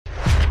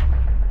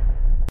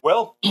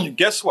Well,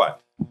 guess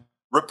what?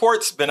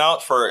 Reports been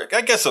out for,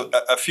 I guess,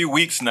 a few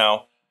weeks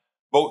now,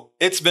 but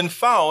it's been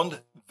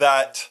found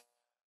that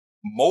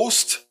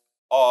most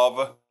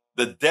of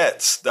the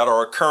deaths that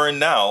are occurring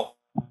now,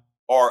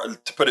 or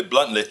to put it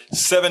bluntly,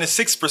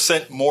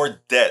 76%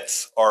 more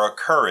deaths are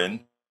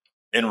occurring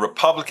in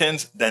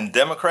Republicans than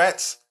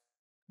Democrats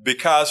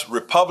because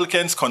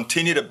Republicans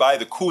continue to buy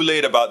the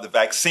Kool-Aid about the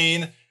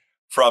vaccine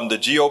from the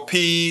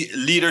GOP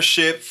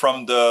leadership,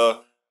 from the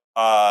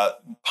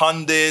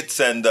pundits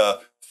and the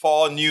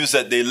fall news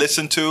that they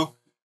listen to.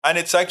 And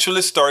it's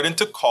actually starting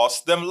to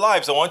cost them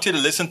lives. I want you to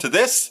listen to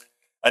this,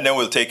 and then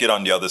we'll take it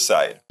on the other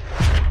side.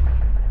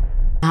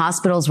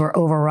 Hospitals were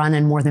overrun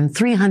and more than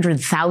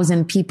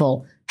 300,000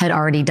 people had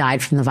already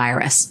died from the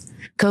virus.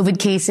 COVID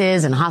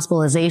cases and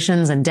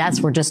hospitalizations and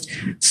deaths were just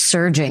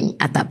surging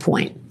at that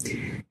point.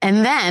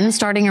 And then,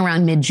 starting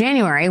around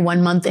mid-January,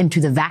 1 month into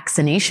the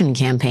vaccination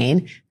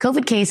campaign,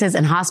 COVID cases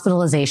and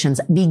hospitalizations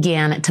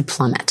began to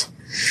plummet.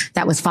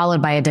 That was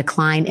followed by a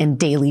decline in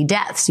daily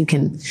deaths. You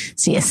can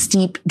see a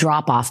steep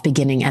drop-off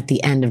beginning at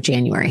the end of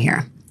January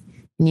here.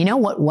 And you know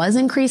what was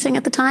increasing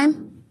at the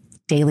time?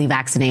 Daily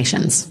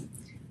vaccinations.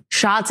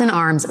 Shots in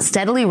arms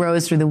steadily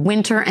rose through the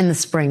winter and the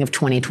spring of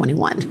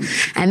 2021.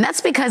 And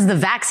that's because the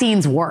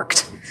vaccines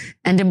worked.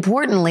 And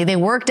importantly, they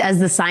worked as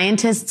the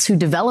scientists who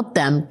developed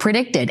them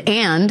predicted,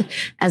 and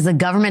as the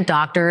government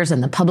doctors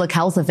and the public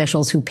health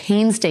officials who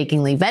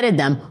painstakingly vetted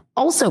them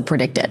also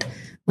predicted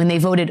when they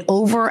voted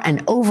over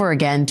and over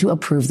again to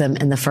approve them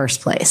in the first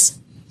place.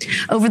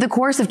 Over the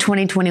course of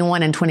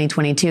 2021 and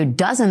 2022,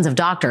 dozens of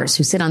doctors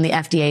who sit on the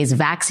FDA's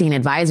Vaccine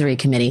Advisory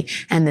Committee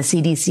and the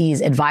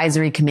CDC's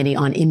Advisory Committee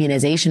on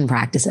Immunization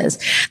Practices,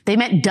 they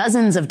met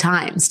dozens of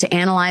times to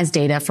analyze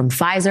data from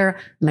Pfizer,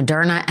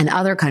 Moderna, and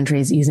other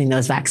countries using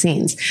those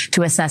vaccines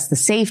to assess the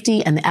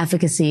safety and the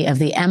efficacy of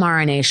the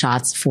mRNA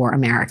shots for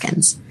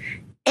Americans.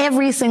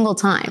 Every single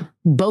time,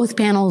 both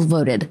panels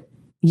voted,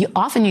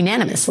 often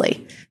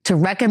unanimously, to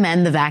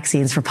recommend the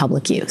vaccines for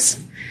public use.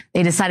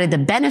 They decided the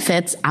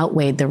benefits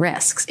outweighed the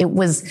risks. It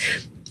was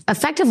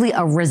effectively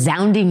a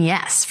resounding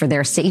yes for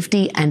their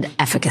safety and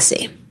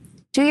efficacy.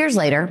 2 years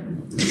later,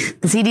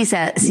 the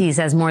CDC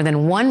says more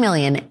than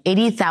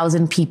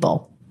 1,080,000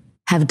 people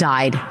have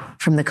died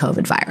from the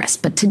COVID virus.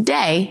 But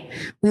today,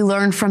 we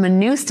learned from a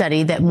new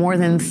study that more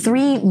than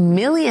 3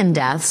 million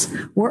deaths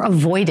were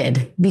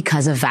avoided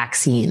because of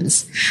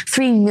vaccines.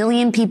 3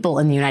 million people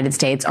in the United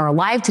States are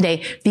alive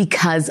today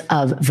because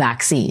of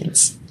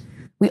vaccines.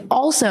 We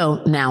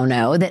also now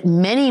know that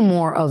many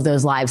more of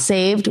those lives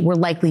saved were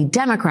likely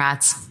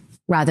Democrats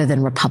rather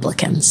than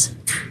Republicans.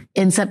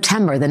 In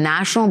September, the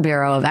National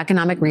Bureau of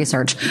Economic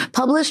Research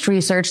published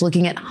research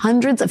looking at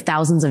hundreds of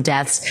thousands of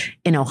deaths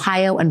in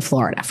Ohio and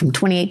Florida from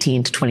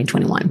 2018 to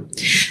 2021.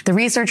 The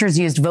researchers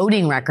used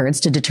voting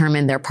records to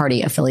determine their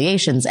party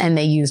affiliations, and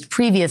they used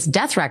previous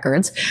death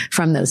records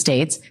from those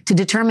states to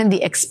determine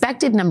the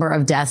expected number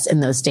of deaths in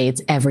those states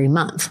every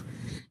month.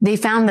 They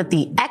found that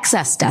the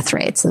excess death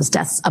rates, those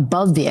deaths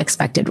above the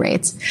expected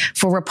rates,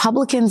 for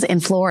Republicans in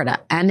Florida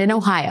and in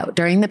Ohio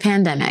during the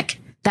pandemic,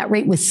 that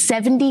rate was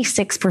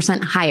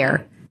 76%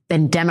 higher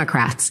than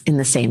Democrats in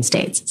the same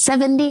states.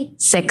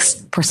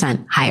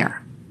 76%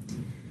 higher.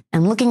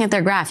 And looking at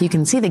their graph, you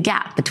can see the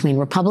gap between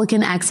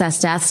Republican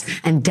excess deaths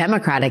and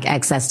Democratic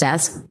excess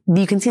deaths.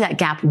 You can see that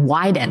gap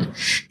widen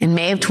in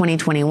May of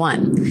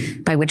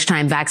 2021, by which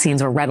time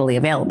vaccines were readily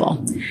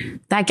available.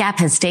 That gap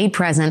has stayed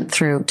present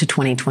through to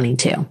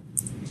 2022,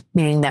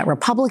 meaning that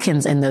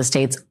Republicans in those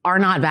states are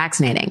not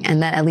vaccinating,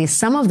 and that at least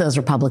some of those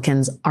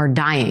Republicans are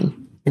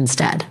dying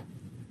instead.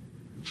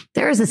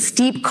 There is a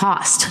steep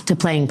cost to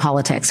playing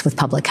politics with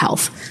public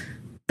health,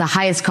 the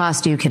highest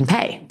cost you can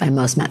pay by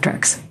most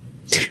metrics,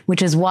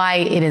 which is why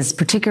it is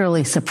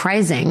particularly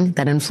surprising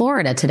that in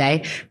Florida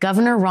today,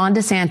 Governor Ron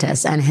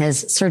DeSantis and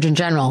his Surgeon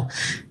General,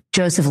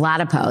 Joseph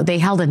Ladapo, they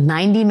held a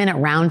 90-minute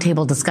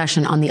roundtable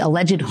discussion on the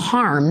alleged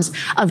harms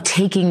of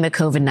taking the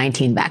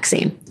COVID-19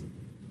 vaccine.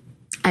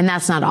 And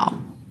that's not all.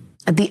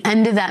 At the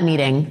end of that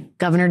meeting,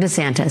 Governor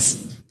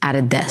DeSantis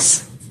added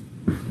this.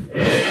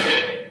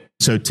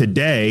 So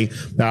today,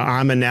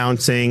 I'm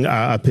announcing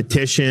a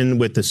petition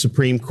with the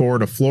Supreme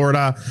Court of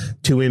Florida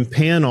to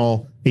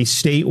impanel a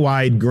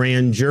statewide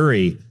grand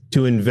jury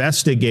to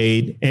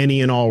investigate any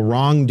and all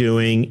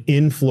wrongdoing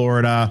in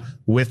Florida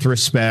with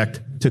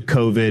respect to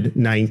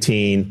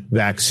COVID-19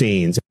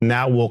 vaccines. And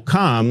that will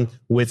come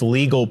with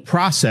legal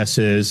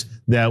processes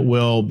that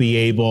will be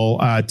able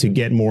to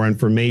get more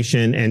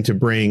information and to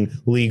bring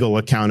legal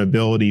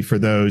accountability for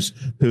those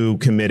who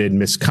committed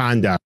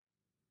misconduct.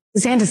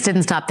 DeSantis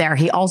didn't stop there.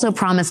 He also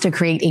promised to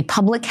create a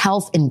public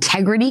health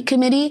integrity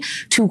committee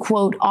to,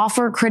 quote,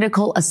 offer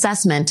critical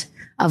assessment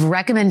of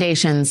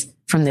recommendations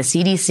from the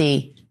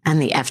CDC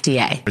and the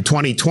FDA. In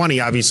 2020,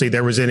 obviously,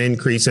 there was an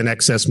increase in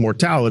excess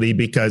mortality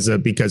because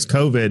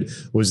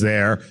COVID was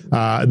there.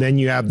 Then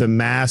you have the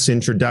mass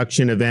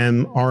introduction of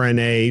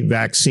mRNA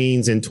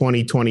vaccines in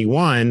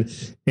 2021,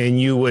 and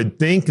you would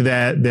think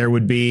that there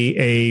would be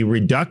a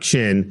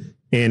reduction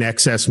in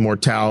excess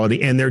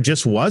mortality, and there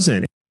just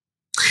wasn't.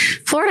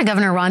 Florida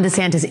Governor Ron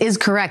DeSantis is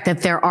correct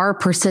that there are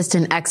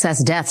persistent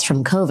excess deaths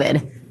from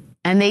COVID,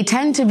 and they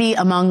tend to be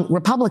among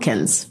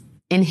Republicans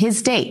in his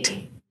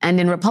state and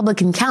in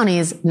Republican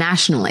counties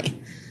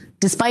nationally.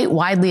 Despite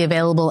widely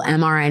available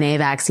mRNA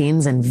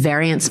vaccines and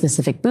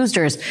variant-specific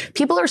boosters,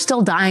 people are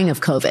still dying of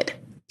COVID.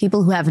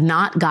 People who have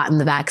not gotten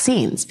the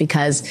vaccines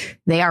because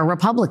they are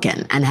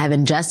Republican and have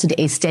ingested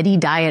a steady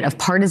diet of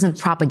partisan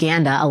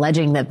propaganda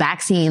alleging that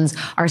vaccines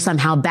are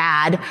somehow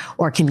bad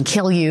or can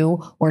kill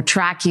you or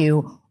track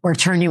you or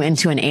turn you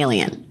into an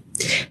alien.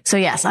 So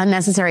yes,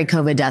 unnecessary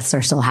COVID deaths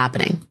are still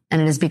happening,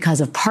 and it is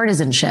because of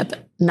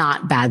partisanship,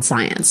 not bad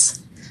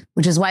science,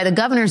 which is why the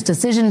governor's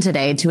decision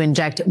today to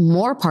inject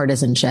more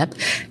partisanship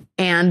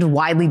and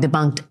widely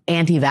debunked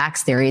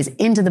anti-vax theories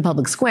into the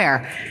public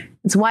square,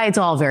 it's why it's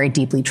all very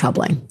deeply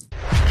troubling.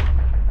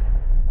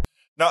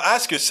 Now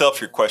ask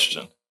yourself your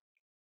question.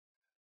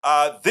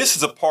 This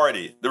is a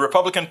party, the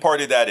Republican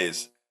Party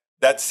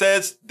that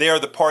says they are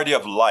the party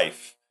of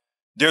life.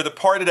 They're the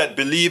party that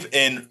believe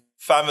in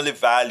family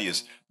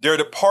values. They're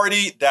the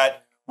party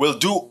that will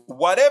do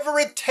whatever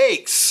it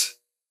takes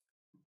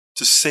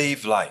to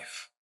save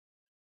life.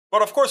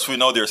 But of course, we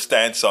know their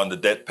stance on the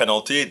death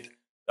penalty.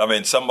 I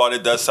mean, somebody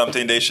does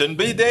something they should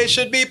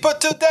be put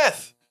to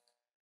death.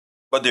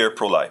 But they're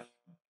pro-life.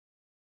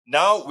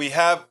 Now we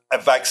have a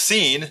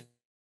vaccine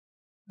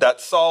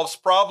that solves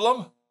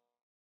problem.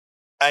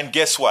 And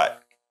guess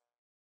what?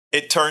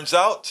 It turns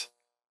out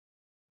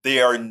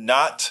they are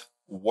not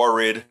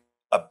worried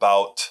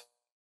about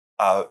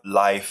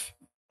life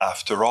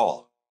after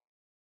all.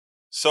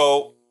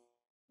 So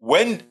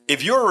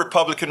if you're a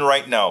Republican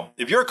right now,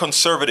 if you're a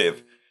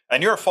conservative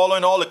and you're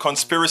following all the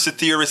conspiracy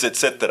theories,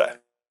 etc.,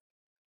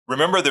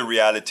 remember the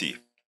reality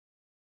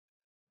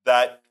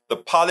that the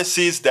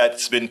policies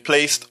that's been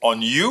placed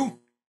on you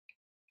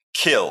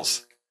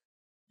kills.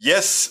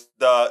 Yes,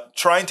 the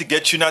trying to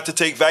get you not to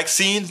take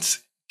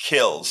vaccines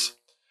kills.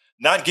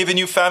 Not giving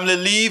you family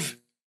leave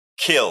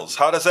kills.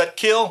 How does that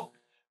kill?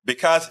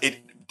 Because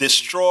it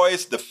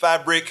destroys the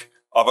fabric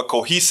of a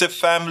cohesive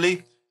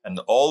family, and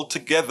all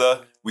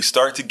together we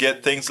start to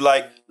get things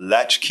like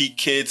latchkey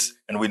kids,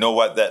 and we know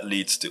what that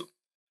leads to.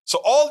 So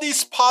all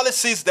these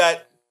policies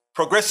that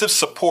progressives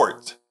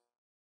support,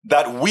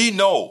 that we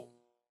know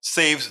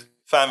saves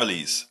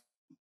families,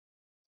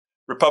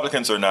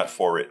 Republicans are not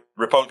for it.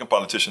 Republican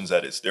politicians,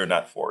 that is, they're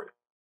not for it.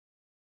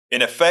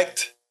 In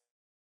effect,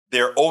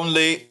 they're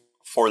only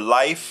for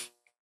life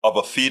of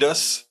a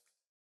fetus,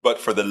 but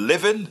for the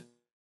living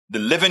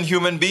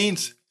human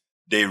beings,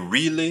 they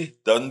really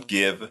don't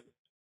give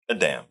a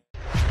damn.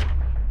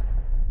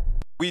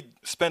 We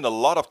spend a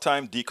lot of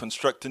time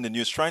deconstructing the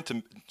news, trying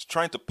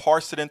to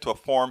parse it into a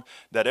form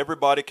that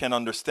everybody can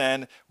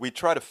understand. We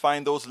try to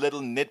find those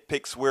little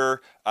nitpicks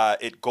where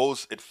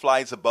it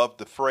flies above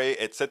the fray,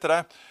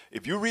 etc.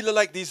 If you really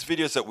like these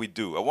videos that we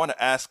do, I want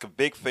to ask a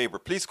big favor.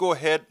 Please go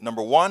ahead.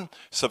 Number one,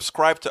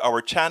 subscribe to our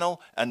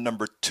channel. And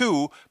number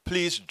two,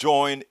 please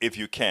join if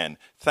you can.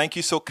 Thank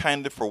you so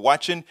kindly for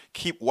watching.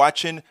 Keep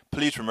watching.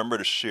 Please remember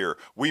to share.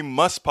 We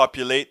must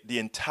populate the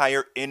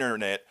entire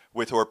internet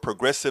with our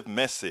progressive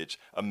message,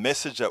 a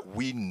message that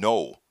we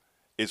know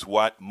is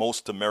what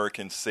most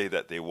Americans say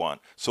that they want.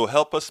 So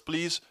help us,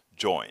 please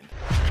join.